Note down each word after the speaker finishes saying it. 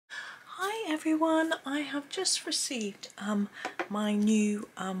Hi everyone, I have just received my new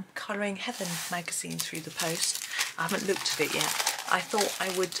Colouring Heaven magazine through the post. I haven't looked at it yet. I thought I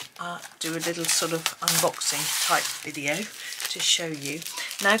would do a little sort of unboxing type video to show you.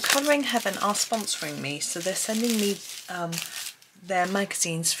 Now Colouring Heaven are sponsoring me, so they're sending me their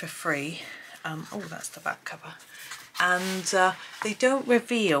magazines for free. Oh, that's the back cover. And they don't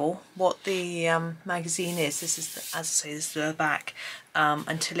reveal what the magazine is. This is, as I say, this is the back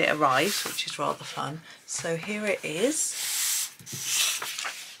until it arrives, which is rather fun. So here it is.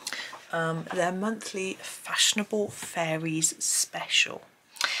 Their monthly Fashionable Fairies special.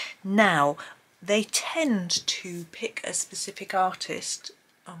 Now, they tend to pick a specific artist.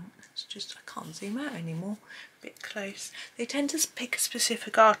 It's just, I can't zoom out anymore. A bit close. They tend to pick a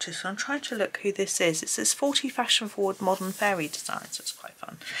specific artist. So I'm trying to look who this is. It says 40 fashion forward modern fairy designs. So it's quite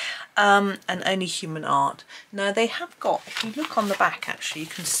fun. And only human art. Now they have got, if you look on the back actually, you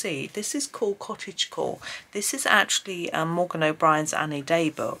can see this is called Cottagecore. This is actually Morgan O'Brien's Annie Day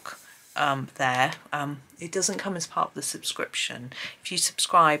book. There. It doesn't come as part of the subscription. If you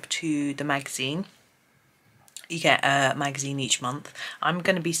subscribe to the magazine, you get a magazine each month. I'm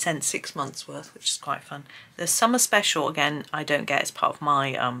going to be sent 6 months worth, which is quite fun. The summer special, again, I don't get as part of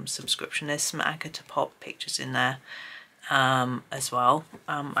my subscription. There's some Agatha Pop pictures in there as well.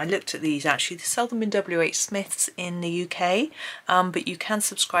 I looked at these actually. They sell them in WH Smith's in the UK, but you can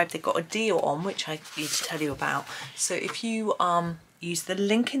subscribe. They've got a deal on, which I need to tell you about. So if you use the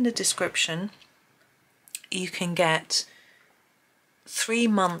link in the description, you can get 3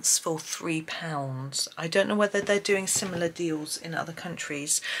 months for £3. I don't know whether they're doing similar deals in other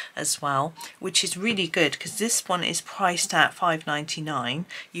countries as well, which is really good because this one is priced at £5.99.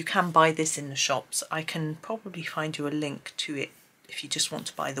 You can buy this in the shops. I can probably find you a link to it if you just want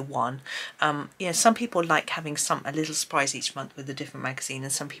to buy the one. Yeah, some people like having a little surprise each month with a different magazine,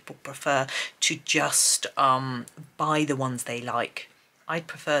 and some people prefer to just buy the ones they like. I'd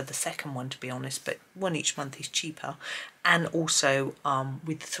prefer the second one, to be honest, but one each month is cheaper. And also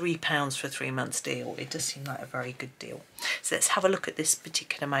with £3 for 3 months deal, it does seem like a very good deal. So let's have a look at this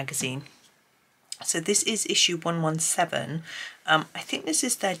particular magazine. So this is issue 117. I think this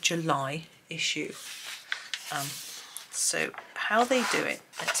is their July issue. So how they do it,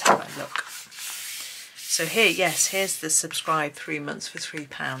 let's have a look. So here, yes, here's the subscribe 3 months for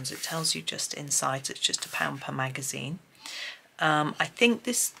 £3. It tells you just inside, it's just £1 per magazine. I think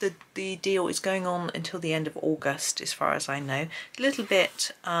the deal is going on until the end of August, as far as I know. A little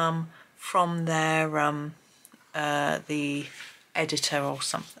bit from their the editor or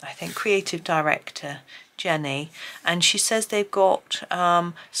something, I think, creative director Jenny, and she says they've got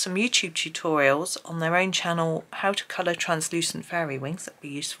some YouTube tutorials on their own channel, how to colour translucent fairy wings. That'd be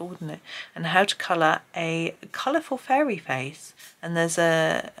useful, wouldn't it? And how to colour a colourful fairy face. And there's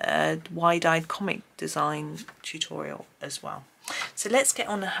a wide-eyed comic design tutorial as well. So let's get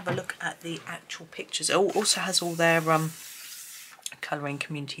on and have a look at the actual pictures. It also has all their colouring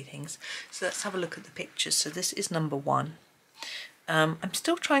community things. So let's have a look at the pictures. So this is number 1. I'm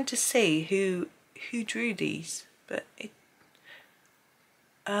still trying to see who drew these, but it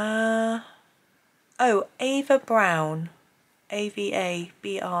oh, Ava Brown,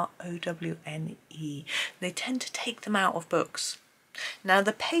 AVABROWNE. They tend to take them out of books. Now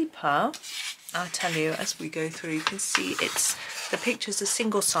the paper, I'll tell you as we go through, you can see the pictures are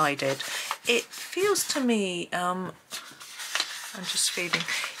single-sided. It feels to me, I'm just feeling,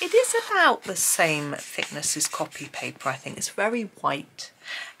 it is about the same thickness as copy paper. I think it's very white,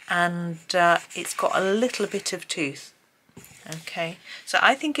 and it's got a little bit of tooth. Okay, so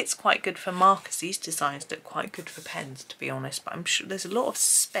I think it's quite good for markers. These designs look quite good for pens, to be honest, but I'm sure there's a lot of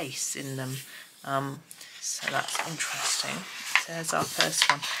space in them, so that's interesting. There's our first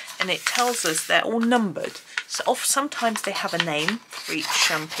one, and it tells us they're all numbered. So sometimes they have a name for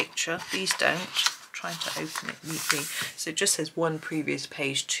each picture. These don't. Trying to open it neatly, so it just says 1 previous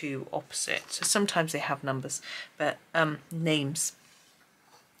page, 2 opposite. So sometimes they have numbers, but names.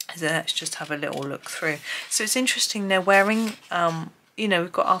 So let's just have a little look through. So it's interesting, they're wearing, you know,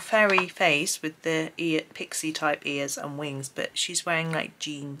 we've got our fairy face with the pixie type ears and wings, but she's wearing like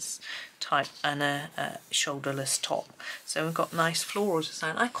jeans type and a shoulderless top. So we've got nice floral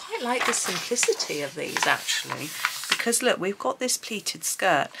design. I quite like the simplicity of these actually, because look, we've got this pleated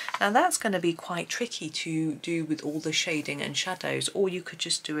skirt. Now that's going to be quite tricky to do with all the shading and shadows, or you could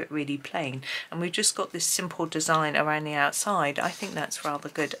just do it really plain. And we've just got this simple design around the outside. I think that's rather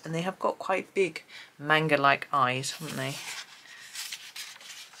good. And they have got quite big manga-like eyes, haven't they?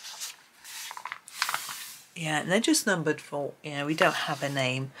 Yeah, and they're just numbered for, you know, we don't have a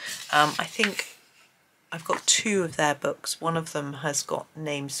name. I think I've got 2 of their books. One of them has got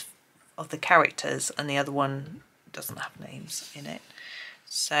names of the characters, and the other one doesn't have names in it.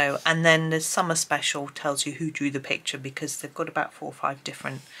 So, and then the summer special tells you who drew the picture, because they've got about 4 or 5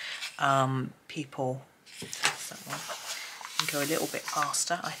 different people. That's that one. You can go a little bit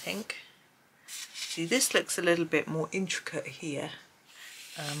faster, I think. See, this looks a little bit more intricate here,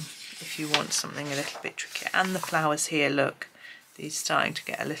 if you want something a little bit trickier. And the flowers here, look, these starting to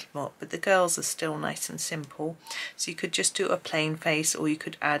get a little more, but the girls are still nice and simple. So you could just do a plain face, or you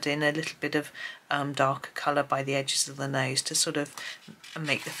could add in a little bit of darker colour by the edges of the nose to sort of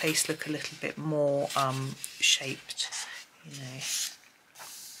make the face look a little bit more shaped, you know.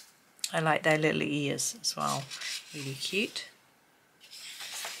 I like their little ears as well, really cute.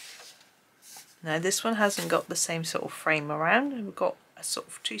 Now this one hasn't got the same sort of frame around. We've got a sort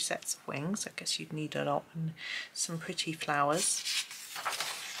of 2 sets of wings. I guess you'd need a lot, and some pretty flowers.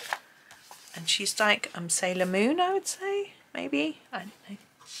 And she's like Sailor Moon, I would say, maybe. I don't know.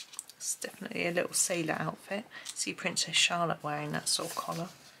 It's definitely a little sailor outfit. See Princess Charlotte wearing that sort of collar.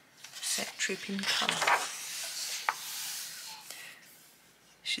 Set trooping colour.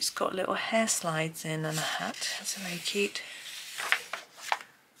 She's got little hair slides in and a hat. That's very cute.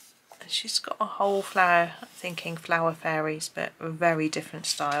 And she's got a whole flower, I'm thinking flower fairies, but a very different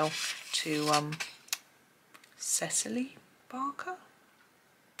style to Cecily Barker.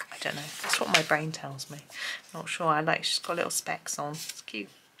 I don't know. That's what my brain tells me. Not sure. I like. She's got little specks on. It's cute.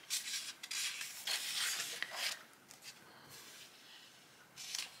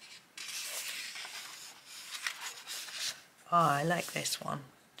 Oh, I like this one.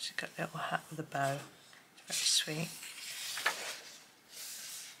 She's got a little hat with a bow. It's very sweet.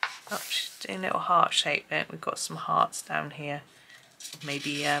 Oh, she's doing a little heart shape there. We've got some hearts down here.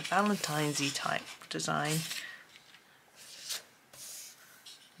 Maybe a Valentine's-y type design.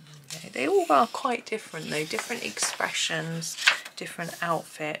 Okay, they all are quite different though. Different expressions, different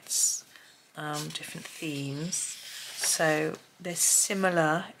outfits, different themes. So they're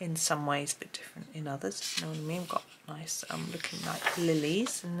similar in some ways but different in others, you know what I mean? We've got nice looking like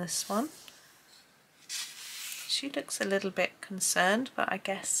lilies in this one. She looks a little bit concerned, but I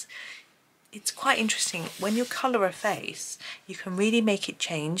guess it's quite interesting. When you colour a face, you can really make it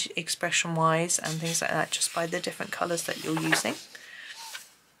change expression wise and things like that just by the different colours that you're using.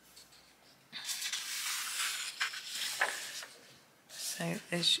 So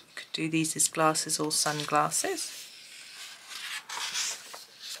as you could do these as glasses or sunglasses.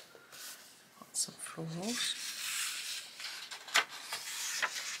 Some florals.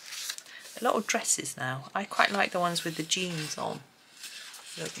 A lot of dresses now. I quite like the ones with the jeans on.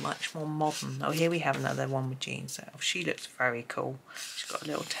 Look much more modern. Oh, here we have another one with jeans. Oh, she looks very cool. She's got a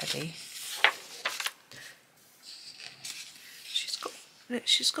little teddy.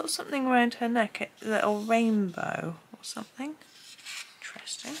 She's got something around her neck, a little rainbow or something.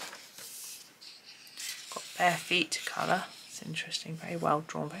 Interesting. Got bare feet to colour. It's interesting, very well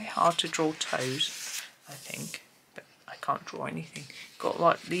drawn, very hard to draw toes, I think, but I can't draw anything. Got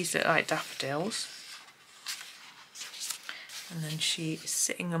what these look like daffodils, and then she is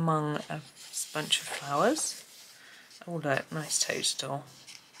sitting among a bunch of flowers. Oh look, nice toadstool.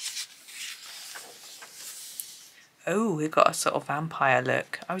 Oh, we've got a sort of vampire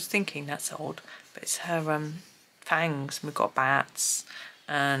look. I was thinking that's odd, but it's her fangs. We've got bats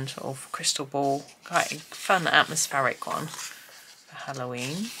and sort of crystal ball. Quite a fun atmospheric one for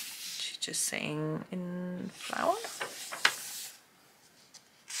Halloween. She's just sitting in flower.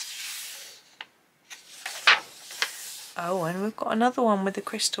 Oh, and we've got another one with the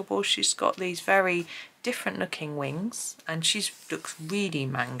crystal ball. She's got these very different looking wings, and she looks really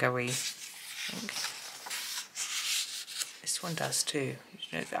manga-y, I think. This one does too.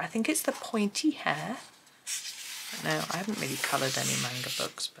 I think it's the pointy hair. No, I haven't really coloured any manga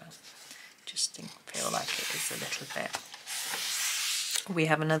books, but just feel like it is a little bit. We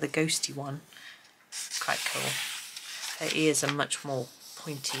have another ghosty one. Quite cool. Her ears are much more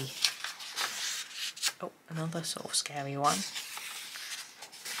pointy. Oh, another sort of scary one.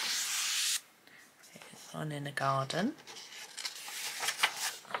 Here's one in a garden.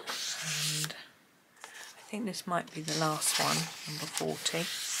 And I think this might be the last one, number 40.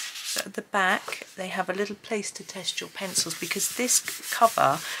 So at the back they have a little place to test your pencils, because this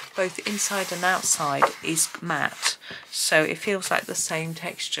cover, both inside and outside, is matte, so it feels like the same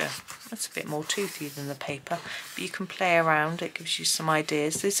texture. That's a bit more toothy than the paper, but you can play around. It gives you some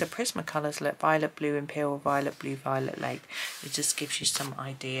ideas. These are Prismacolors, look, violet, blue, imperial, violet, blue, violet, lake. It just gives you some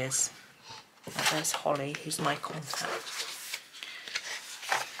ideas. Now there's Holly, who's my contact.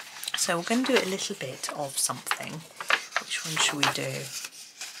 So we're going to do a little bit of something. Which one should we do?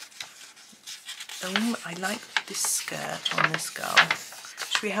 I like this skirt on this girl.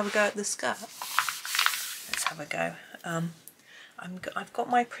 Should Should we have a go at the skirt? Let's have a go. I've got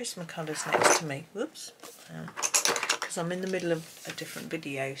my Prismacolors next to me. Whoops. Because I'm in the middle of a different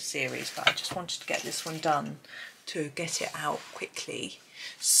video series, but I just wanted to get this one done to get it out quickly.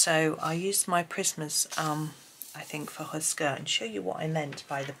 So I used my Prismas, I think, for her skirt, and show you what I meant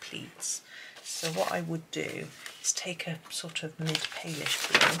by the pleats. So what I would do is take a sort of mid-palish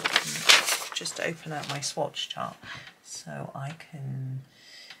blue and just open out my swatch chart. So I can,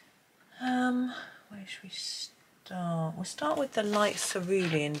 where should we start? We'll start with the light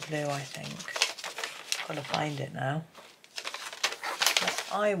cerulean blue, I think. Got to find it now. What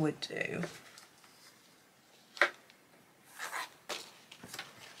I would do,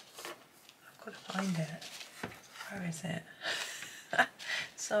 I've got to find it. Where is it?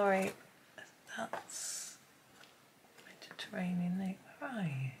 Sorry, that's Mediterranean Lake. Where are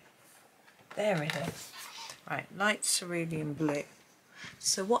you? There it is. Right, light cerulean blue.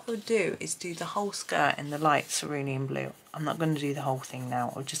 So what I'll do is do the whole skirt in the light cerulean blue. I'm not going to do the whole thing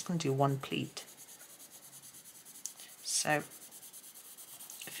now. I'm just going to do one pleat. So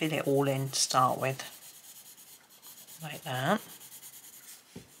fill it all in to start with, like that.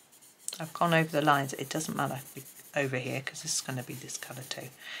 I've gone over the lines. It doesn't matter over here because this is going to be this colour too.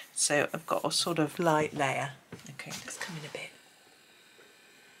 So I've got a sort of light layer. Okay, let's come in a bit.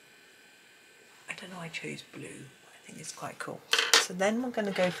 I don't know, I chose blue. I think it's quite cool. So then we're going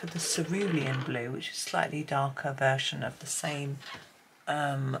to go for the cerulean blue, which is a slightly darker version of the same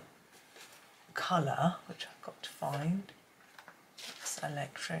colour, which I've got to find. It's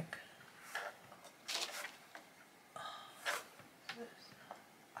electric.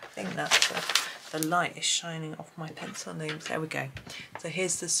 I think that's the light is shining off my pencil nails. There we go. So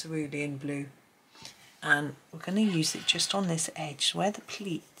here's the cerulean blue, and we're going to use it just on this edge where the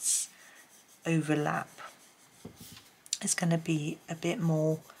pleats overlap. It's going to be a bit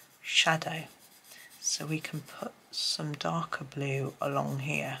more shadow, so we can put some darker blue along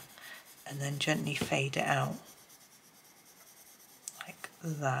here and then gently fade it out like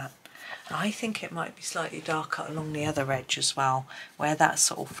that. And I think it might be slightly darker along the other edge as well, where that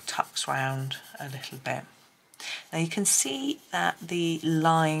sort of tucks round a little bit. Now you can see that the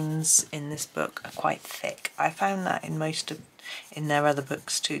lines in this book are quite thick. I found that in their other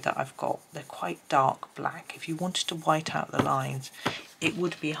books too that I've got, they're quite dark black. If you wanted to white out the lines, it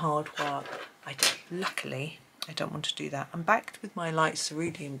would be hard work. Luckily, I don't want to do that. I'm back with my light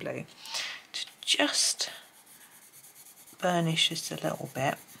cerulean blue to just burnish this a little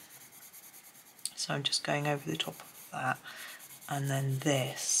bit. So I'm just going over the top of that, and then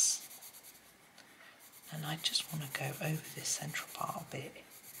this. And I just want to go over this central part a bit,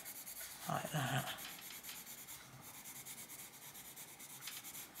 like that.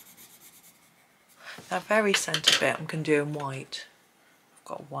 That very centre bit I'm going to do in white. I've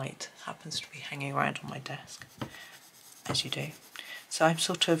got white, happens to be hanging around on my desk, as you do. So I'm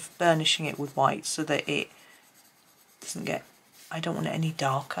sort of burnishing it with white so that it doesn't get, I don't want it any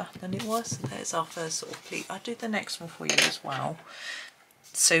darker than it was. So there's our first sort of pleat. I'll do the next one for you as well.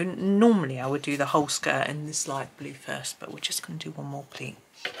 So normally I would do the whole skirt in this light blue first, but we're just going to do one more pleat.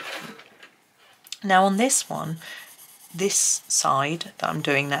 Now on this one, this side that I'm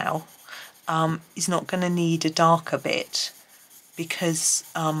doing now is not going to need a darker bit because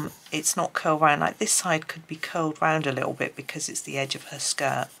it's not curled round. Like this side could be curled round a little bit because it's the edge of her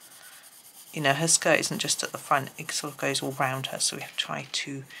skirt. You know, her skirt isn't just at the front, it sort of goes all round her, so we have to try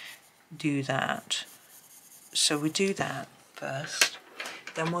to do that. So we do that first.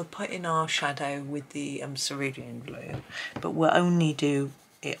 Then we'll put in our shadow with the cerulean blue, but we'll only do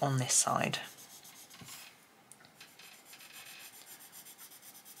it on this side.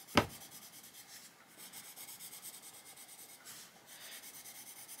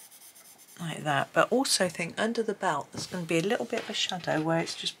 Like that, but also think under the belt there's going to be a little bit of a shadow where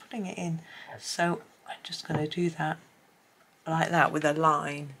it's just putting it in. So I'm just going to do that like that with a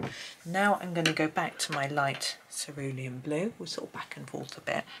line. Now I'm going to go back to my light cerulean blue. We're sort of back and forth a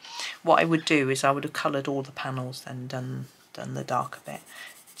bit. What I would do is I would have coloured all the panels, then done the darker bit.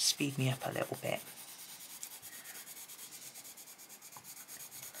 Speed me up a little bit.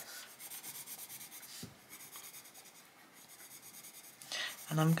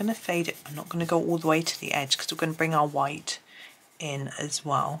 And I'm going to fade it. I'm not going to go all the way to the edge because we're going to bring our white in as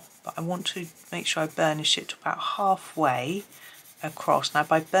well. But I want to make sure I burnish it to about halfway across. Now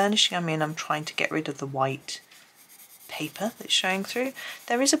by burnishing I mean I'm trying to get rid of the white paper that's showing through.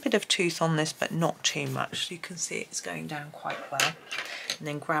 There is a bit of tooth on this, but not too much. So you can see it's going down quite well. And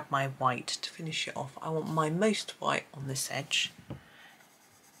then grab my white to finish it off. I want my most white on this edge.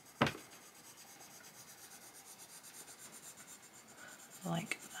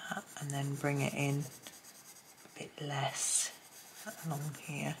 like that, and then bring it in a bit less along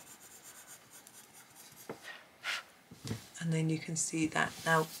here. And then you can see that.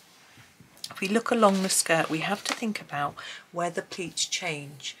 Now, if we look along the skirt, we have to think about where the pleats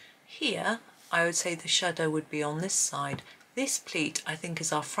change. Here, I would say the shadow would be on this side. This pleat, I think,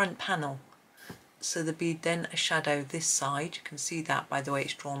 is our front panel. So there'd be then a shadow this side. You can see that by the way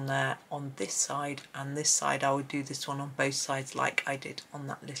it's drawn there on this side, and this side I would do this one on both sides like I did on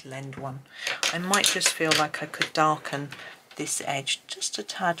that little end one. I might just feel like I could darken this edge just a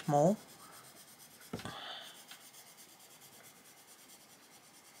tad more.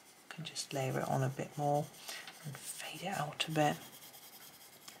 Can just layer it on a bit more and fade it out a bit.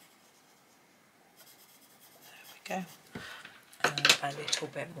 There we go. And a little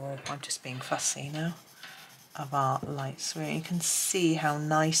bit more, I'm just being fussy now, of our light cerulean. You can see how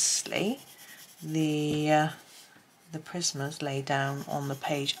nicely the Prismas lay down on the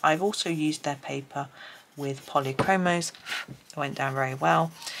page. I've also used their paper with polychromos. It went down very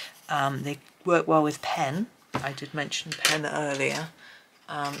well. They work well with pen. I did mention pen earlier.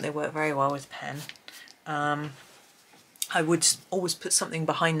 They work very well with pen. I would always put something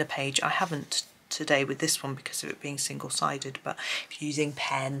behind the page. I haven't today with this one because of it being single-sided, but if you're using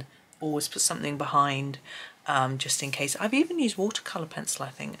pen, always put something behind, just in case. I've even used watercolour pencil, I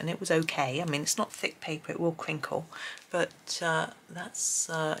think, and it was okay. I mean, it's not thick paper, it will crinkle, but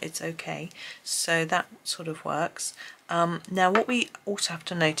it's okay. So that sort of works. Now what we also have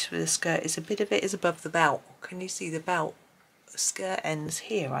to notice with the skirt is a bit of it is above the belt. Can you see the belt? The skirt ends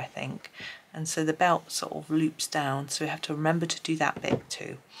here, I think, and so the belt sort of loops down, so we have to remember to do that bit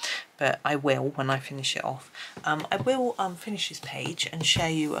too, but I will when I finish it off. I will finish this page and share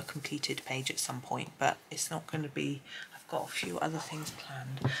you a completed page at some point, but it's not going to be, I've got a few other things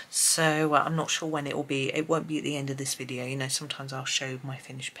planned, so I'm not sure when it will be. It won't be at the end of this video, you know, sometimes I'll show my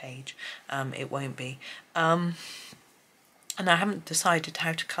finished page. It won't be. And I haven't decided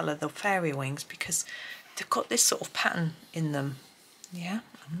how to colour the fairy wings because they've got this sort of pattern in them. Yeah,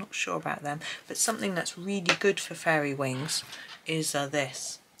 I'm not sure about them, but something that's really good for fairy wings is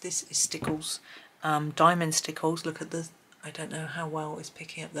this. This is stickles, diamond stickles. Look at the, I don't know how well it's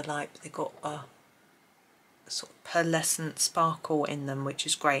picking up the light, but they've got a sort of pearlescent sparkle in them, which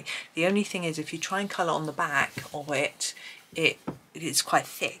is great. The only thing is if you try and colour on the back of it, it's quite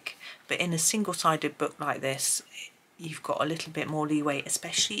thick, but in a single-sided book like this, you've got a little bit more leeway,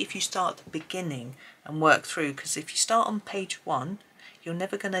 especially if you start at the beginning and work through, because if you start on page 1, you're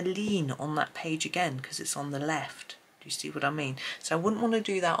never going to lean on that page again because it's on the left. Do you see what I mean? So I wouldn't want to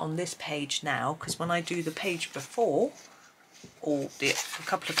do that on this page now, because when I do the page before, or a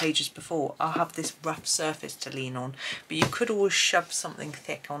couple of pages before, I'll have this rough surface to lean on. But you could always shove something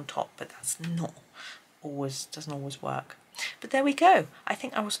thick on top, but that's not always, doesn't always work. But there we go. I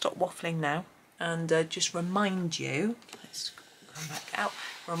think I will stop waffling now and just remind you, let's come back out,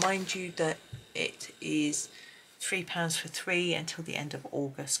 remind you that it is £3 for 3 until the end of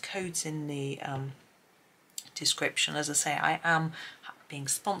August. Code's in the description. As I say, I am being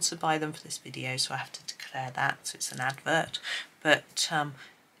sponsored by them for this video, so I have to declare that, so it's an advert. But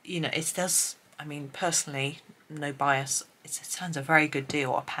you know, it does, I mean, personally, no bias, it sounds a very good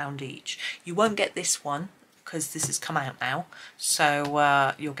deal, £1 each. You won't get this one because this has come out now,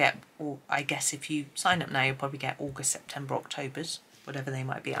 so you'll get, or I guess if you sign up now, you'll probably get August, September, October's, whatever they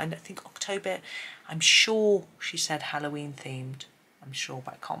might be. I don't think October, I'm sure she said Halloween themed, I'm sure,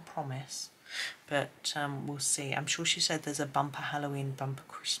 but I can't promise. But we'll see. I'm sure she said there's a bumper Halloween, bumper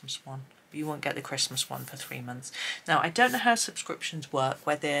Christmas one, but you won't get the Christmas one for 3 months. Now, I don't know how subscriptions work,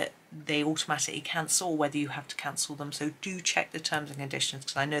 whether they automatically cancel or whether you have to cancel them, so do check the terms and conditions,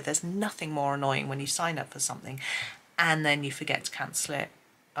 because I know there's nothing more annoying when you sign up for something and then you forget to cancel it.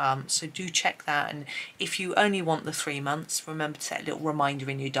 So do check that, and if you only want the 3 months, remember to set a little reminder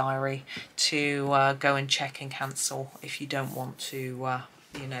in your diary to go and check and cancel if you don't want to,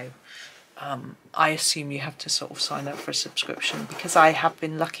 you know. I assume you have to sort of sign up for a subscription, because I have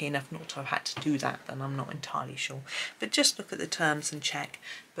been lucky enough not to have had to do that, and I'm not entirely sure. But just look at the terms and check.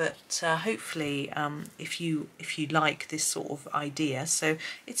 But hopefully, if you like this sort of idea, so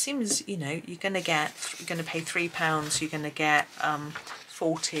it seems, you know, you're going to pay £3. You're going to get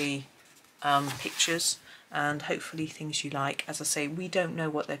 40 pictures, and hopefully things you like. As I say, we don't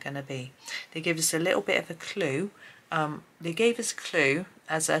know what they're going to be. They give us a little bit of a clue. They gave us a clue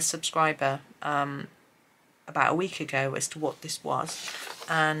as a subscriber about a week ago as to what this was,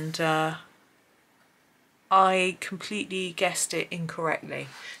 and I completely guessed it incorrectly.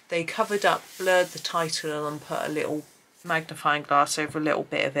 They covered up, blurred the title and put a little magnifying glass over a little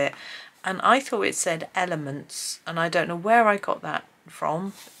bit of it, and I thought it said elements, and I don't know where I got that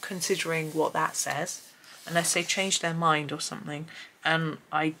from, considering what that says, unless they changed their mind or something, and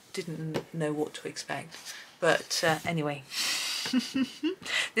I didn't know what to expect. But anyway,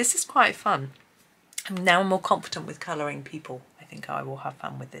 this is quite fun. Now I'm more confident with colouring people. I think I will have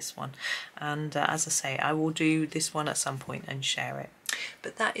fun with this one, and as I say, I will do this one at some point and share it.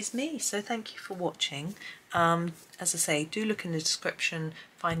 But that is me, so thank you for watching. As I say, do look in the description,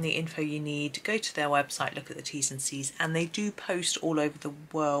 find the info you need, go to their website, look at the T's and C's, and they do post all over the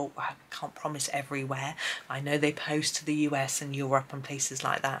world. I can't promise everywhere. I know they post to the US and Europe and places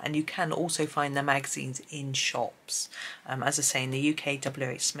like that, and you can also find their magazines in shops. As I say, in the UK,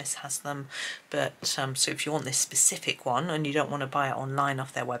 WH Smith's has them, but so if you want this specific one and you don't want to buy it online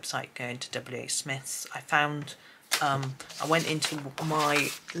off their website, go into WH Smith's. I found I went into my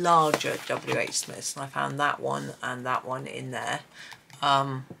larger WH Smith's and I found that one and that one in there.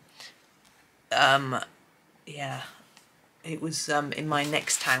 Yeah, it was in my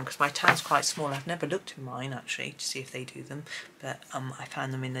next town, because my town's quite small. I've never looked in mine actually to see if they do them, but I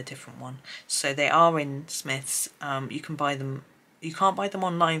found them in a different one. So they are in Smith's. You can buy them. You can't buy them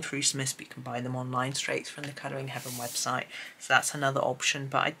online through Smith's, but you can buy them online straight from the Colouring Heaven website. So that's another option,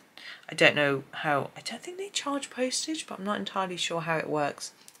 but I don't know how. I don't think they charge postage, but I'm not entirely sure how it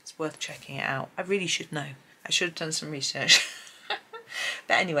works. It's worth checking it out. I really should know. I should have done some research.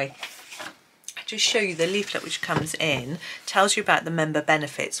 But anyway, I just show you the leaflet which comes in. Tells you about the member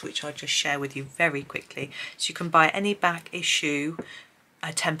benefits, which I'll just share with you very quickly. So you can buy any back issue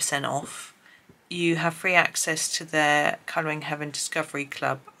at 10% off. You have free access to their Colouring Heaven Discovery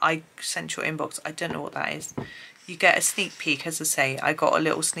Club. I sent your inbox. I don't know what that is. You get a sneak peek, as I say. I got a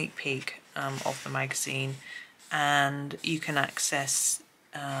little sneak peek of the magazine, and you can access.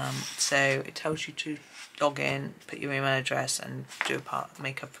 So it tells you to log in, put your email address, and do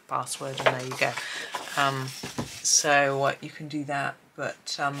make up a password, and there you go. So you can do that,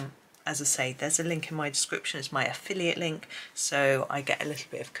 but as I say, there's a link in my description. It's my affiliate link, so I get a little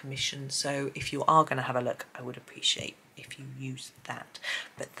bit of commission. So if you are going to have a look, I would appreciate if you use that.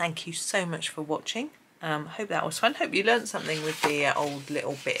 But thank you so much for watching. Hope that was fun. Hope you learned something with the old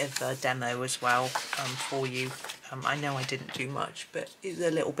little bit of demo as well for you. I know I didn't do much, but it's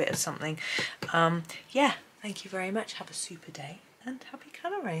a little bit of something. Yeah, thank you very much. Have a super day and happy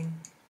colouring.